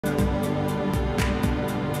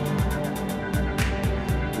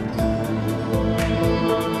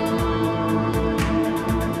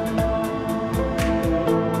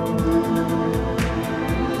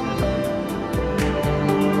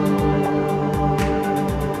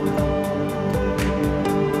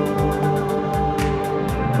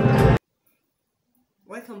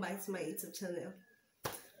back to my YouTube channel.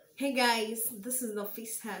 Hey guys, this is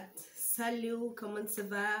Nafis Hat. Salut, comment ça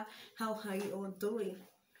va? How are you all doing?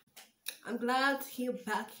 I'm glad you're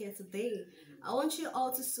back here today. I want you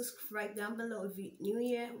all to subscribe down below if you're new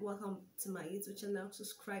here. Welcome to my YouTube channel.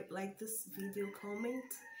 Subscribe, like this video, comment.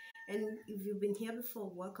 And if you've been here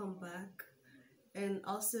before, welcome back. And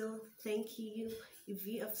also, thank you if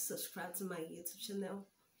you have subscribed to my YouTube channel.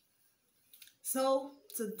 So,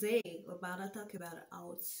 today, we're about to talk about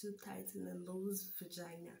how to tighten a loose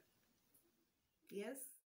vagina. Yes?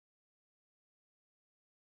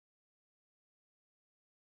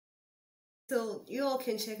 So, you all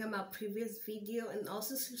can check out my previous video and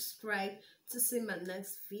also subscribe to see my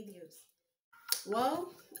next videos.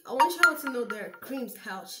 Well, I want y'all to know there are creams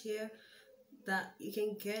out here that you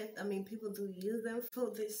can get. I mean, people do use them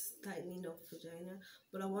for this tightening of vagina,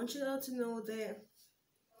 but I want you all to know that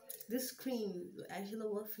this cream will actually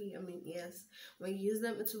work for you. I mean, yes, when you use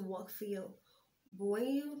them, it will work for you. But when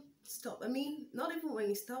you stop, I mean, not even when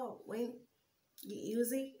you stop, when you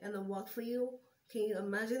use it and it work for you, can you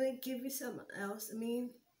imagine it give you something else? I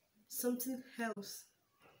mean, something else.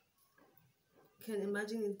 Can you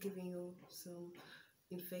imagine it giving you some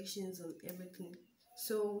infections and everything?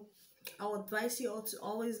 So I would advise you all to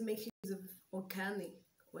always make use of organic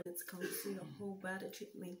when it comes to your whole body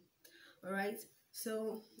treatment. Alright,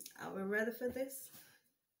 so are we ready for this?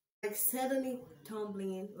 Like suddenly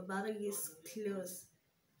tumbling, we're about to use clothes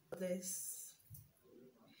for this.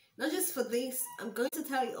 Not just for this, I'm going to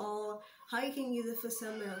tell you all how you can use it for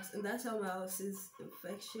something else, and that's how else is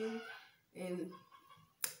infection, and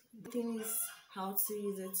the thing is how to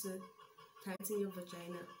use it to tighten your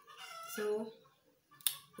vagina. So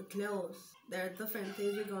the clothes, there are different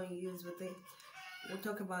things we're going to use with it. We'll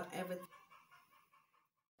talk about everything.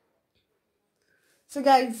 So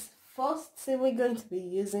guys, first thing we're going to be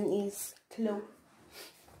using is clove.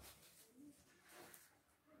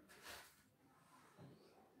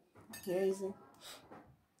 Here is it.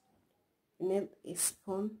 You need a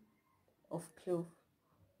spoon of clove.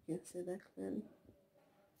 You can see that clearly.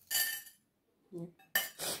 Yeah.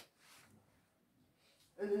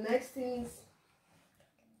 And the next thing is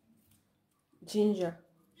ginger.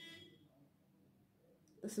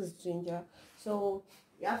 This is ginger. So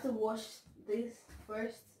you have to wash this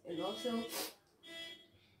first, and also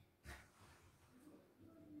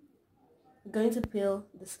you're going to peel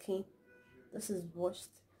the skin. This is washed,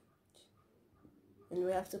 and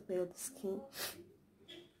we have to peel the skin.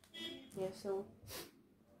 Yeah, so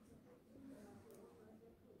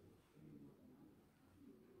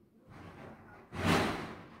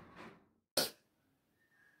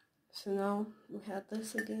now we have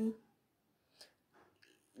this again.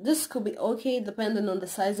 This could be okay depending on the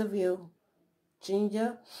size of your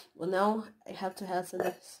ginger, but now I have to add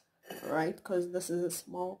this, right? Because this is a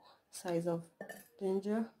small size of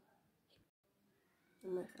ginger.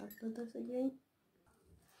 I might have to do this again.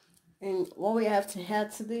 And what we have to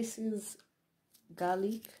add to this is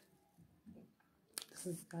garlic. This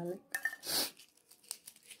is garlic.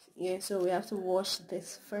 Yeah, so we have to wash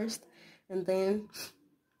this first, and then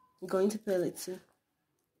I'm going to peel it too.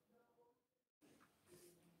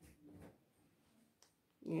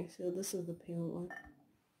 Yeah, so this is the pale one.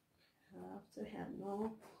 I have to have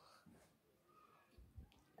more.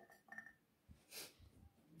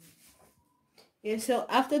 Yeah, so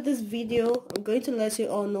after this video, I'm going to let you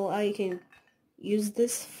all know how you can use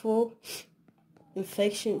this for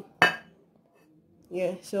infection.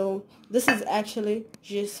 Yeah, so this is actually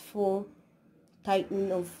just for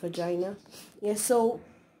tightening of vagina. Yeah, so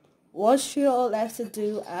what you all have to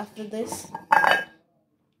do after this,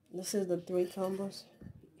 this is the 3 combos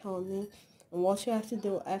counting, and what you have to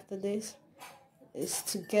do after this is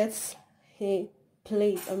to get a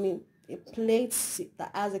plate, a plate that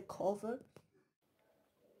has a cover.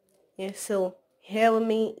 Yeah, so here with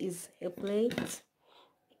me is a plate,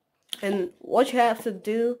 and what you have to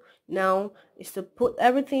do now is to put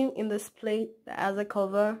everything in this plate that has a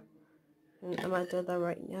cover. And I might do that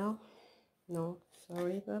right now. No,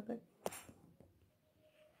 sorry about that.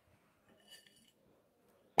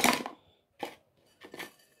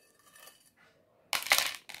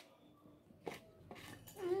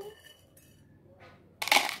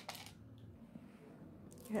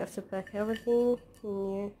 You have to pack everything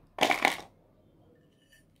in here.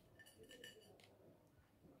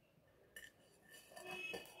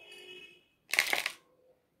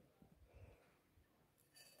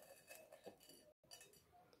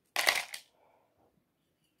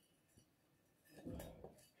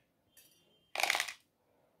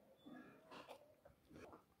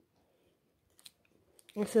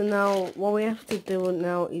 And so now what we have to do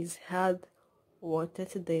now is add or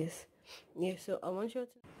 30 days. Yeah, so I want you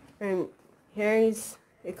to, and here is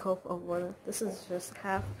a cup of water. This is just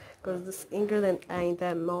half because this ingredient ain't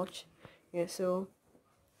that much. Yeah, so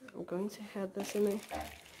I'm going to add this in it.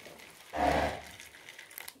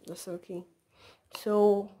 That's okay.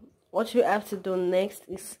 So what you have to do next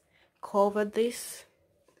is cover this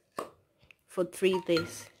for 3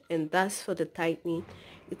 days, and that's for the tightening.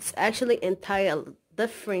 It's actually entirely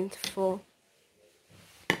different for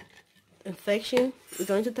infection. We're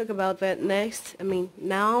going to talk about that next.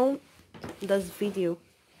 Now this video.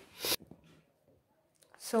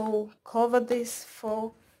 So cover this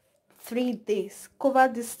for 3 days. Cover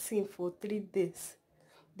this thing for 3 days.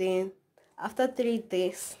 Then after 3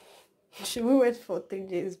 days, should we wait for 3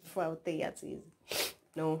 days before I take it easy?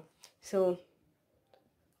 No. So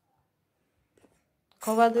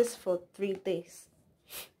cover this for 3 days.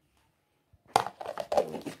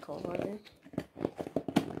 Cover it.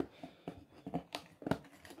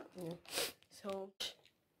 Yeah. So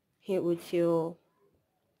here with your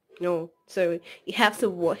you have to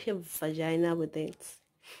wash your vagina with it.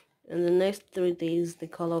 In the next 3 days, the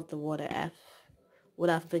color of the water would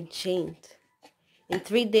have been changed. In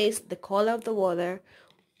 3 days, the color of the water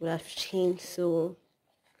would have changed. So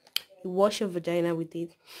you wash your vagina with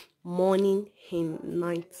it morning and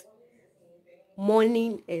night.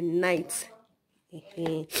 Morning and night.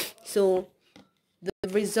 So the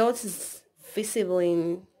result is visible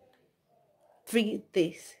in 3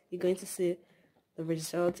 days. You're going to see the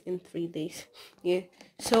result in 3 days. Yeah.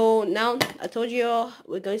 So now I told you all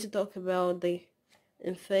we're going to talk about the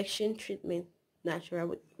infection treatment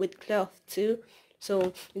natural with cloth too.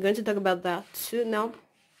 So we're going to talk about that too. Now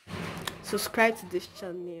subscribe to this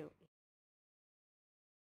channel.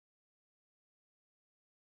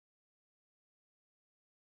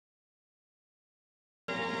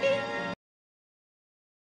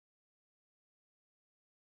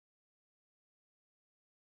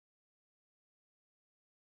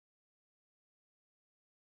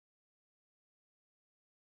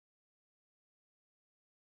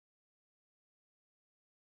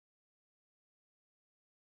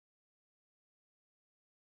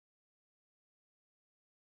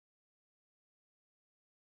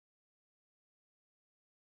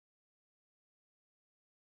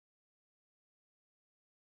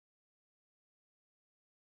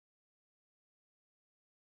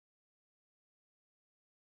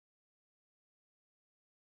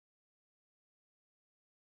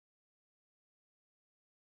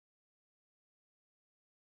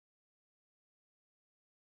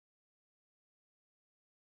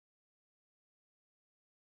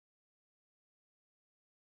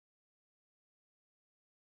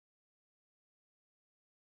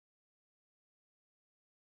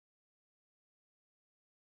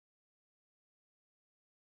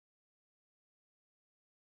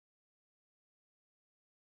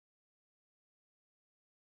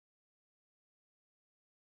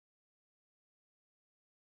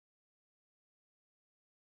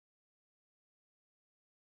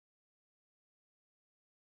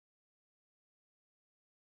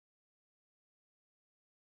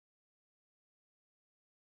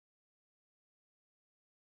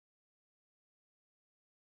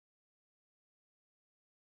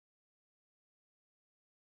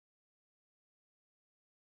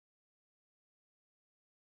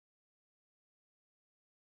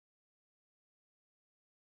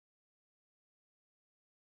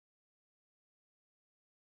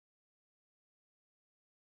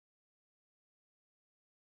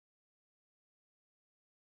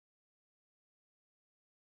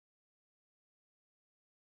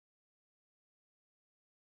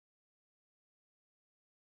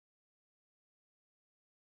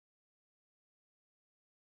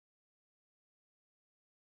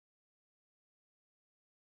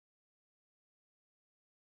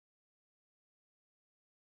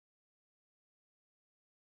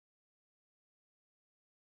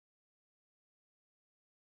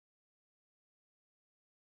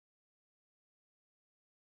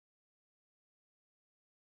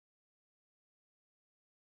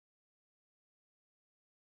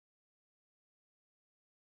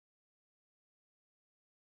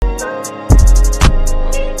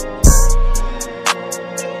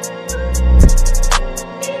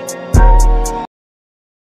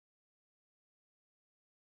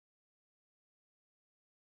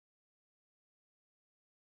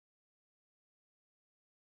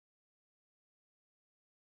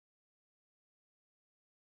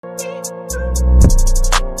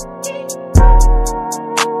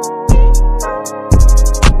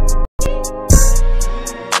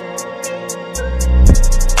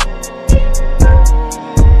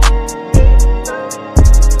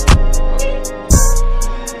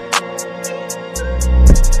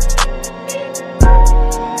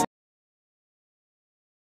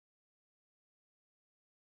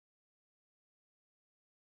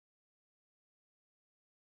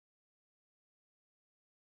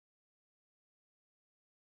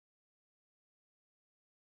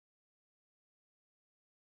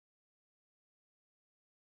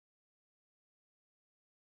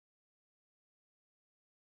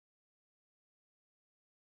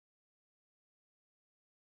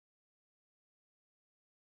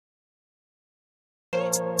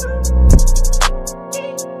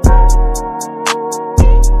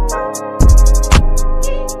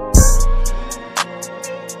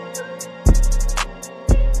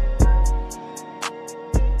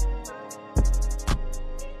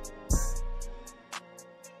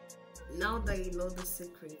 Now that you know the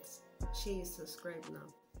secrets, share you subscribe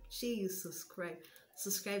now. Share you subscribe.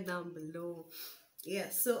 Subscribe down below. Yeah,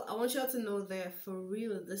 so I want y'all to know that for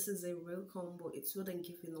real, this is a real combo. It wouldn't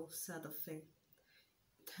give you no side effect.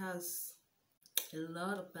 It has a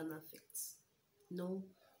lot of benefits. No,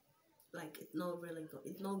 like it's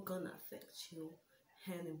not gonna affect you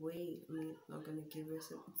anyway. I mean, it's not gonna give you,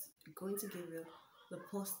 so it's going to give you the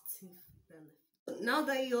positive benefit. Now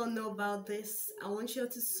that you all know about this, I want you all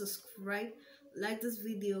to subscribe, like this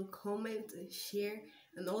video, comment, and share.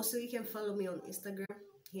 And also, you can follow me on Instagram.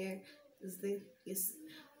 Here is the is,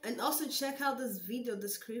 and also check out this video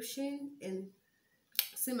description and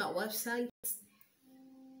see my website.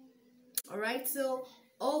 Alright, so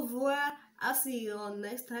au revoir. I'll see you all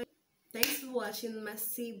next time. Thanks for watching.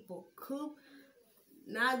 Merci beaucoup.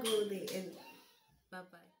 Nagode and bye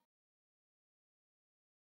bye.